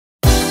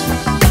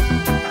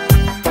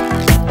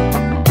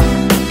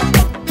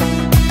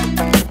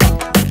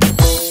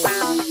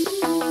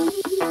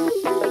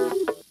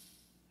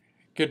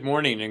Good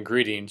morning and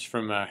greetings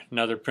from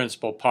another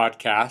Principal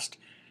podcast.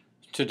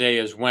 Today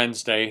is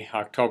Wednesday,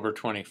 October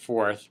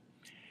 24th.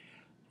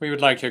 We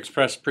would like to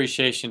express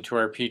appreciation to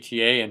our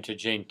PTA and to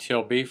Jane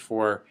Tilby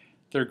for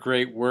their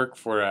great work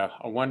for a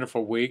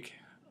wonderful week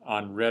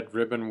on Red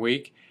Ribbon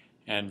Week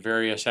and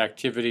various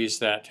activities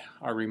that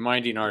are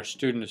reminding our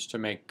students to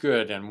make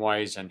good and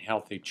wise and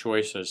healthy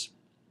choices.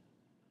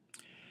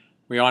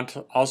 We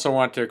also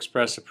want to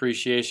express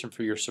appreciation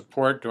for your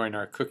support during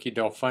our cookie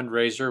dough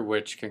fundraiser,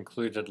 which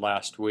concluded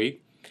last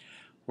week.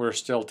 We're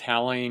still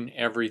tallying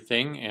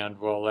everything, and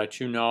we'll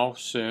let you know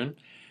soon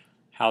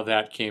how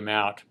that came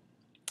out.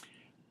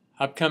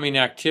 Upcoming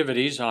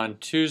activities: on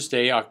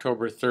Tuesday,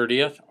 October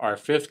 30th, our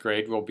 5th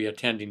grade will be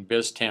attending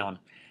BizTown,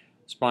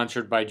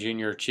 sponsored by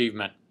Junior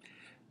Achievement.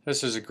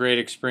 This is a great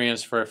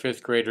experience for our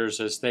 5th graders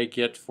as they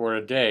get for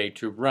a day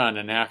to run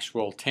an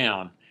actual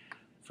town.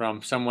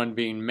 From someone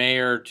being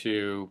mayor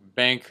to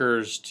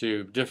bankers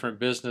to different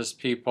business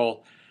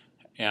people,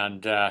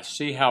 and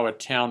see how a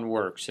town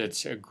works.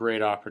 It's a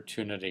great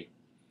opportunity.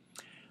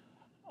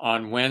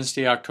 On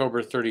Wednesday,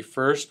 October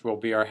 31st, will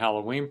be our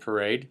Halloween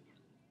parade.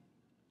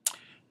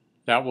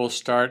 That will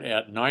start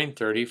at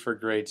 9:30 for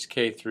grades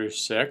K through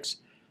 6.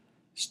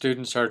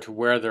 Students are to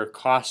wear their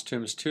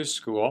costumes to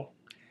school,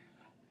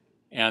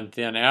 and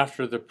then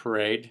after the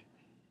parade,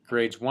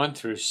 grades 1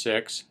 through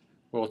 6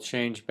 will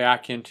change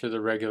back into the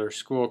regular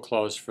school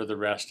clothes for the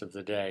rest of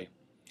the day.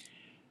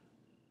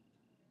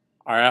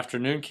 Our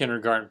afternoon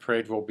kindergarten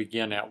parade will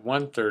begin at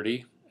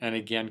 1:30, and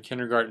again,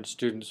 kindergarten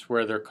students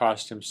wear their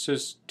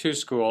costumes to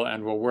school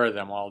and will wear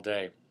them all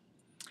day.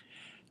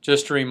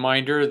 Just a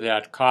reminder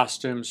that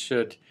costumes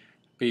should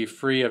be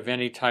free of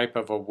any type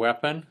of a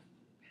weapon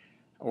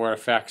or a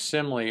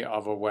facsimile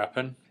of a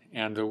weapon,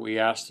 and that we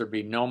ask there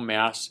be no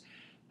masks,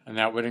 and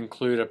that would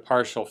include a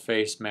partial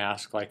face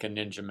mask like a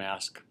ninja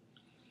mask.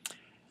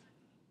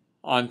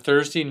 On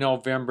Thursday,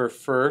 November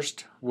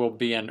 1st, will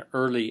be an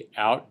early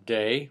out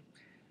day.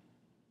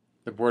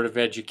 The Board of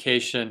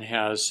Education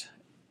has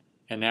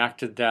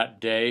enacted that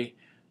day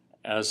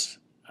as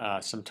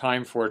some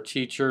time for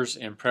teachers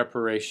in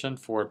preparation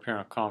for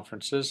parent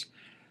conferences.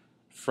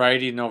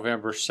 Friday,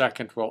 November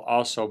 2nd, will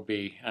also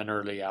be an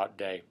early out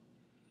day.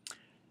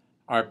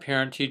 Our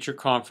parent-teacher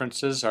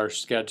conferences are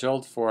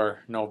scheduled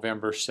for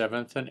November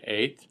 7th and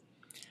 8th.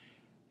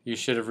 You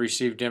should have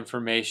received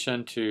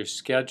information to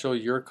schedule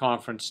your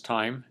conference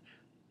time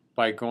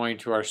by going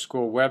to our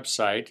school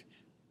website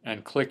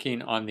and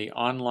clicking on the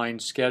online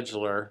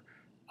scheduler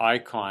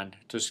icon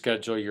to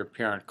schedule your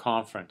parent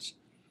conference.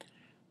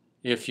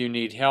 If you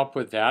need help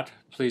with that,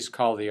 please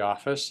call the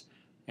office,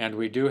 and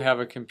we do have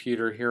a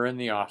computer here in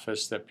the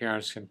office that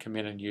parents can come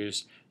in and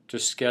use to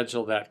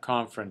schedule that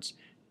conference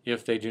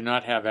if they do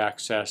not have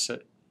access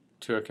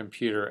to a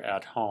computer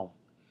at home.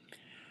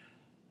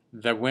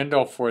 The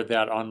window for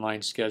that online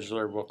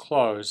scheduler will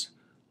close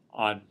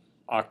on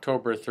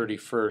October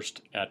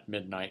 31st at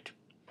midnight.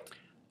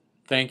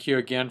 Thank you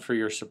again for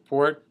your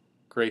support.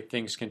 Great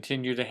things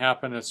continue to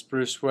happen at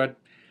Sprucewood.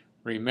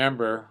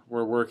 Remember,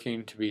 we're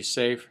working to be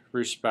safe,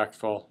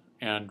 respectful,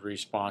 and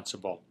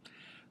responsible.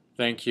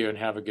 Thank you and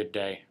have a good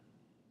day.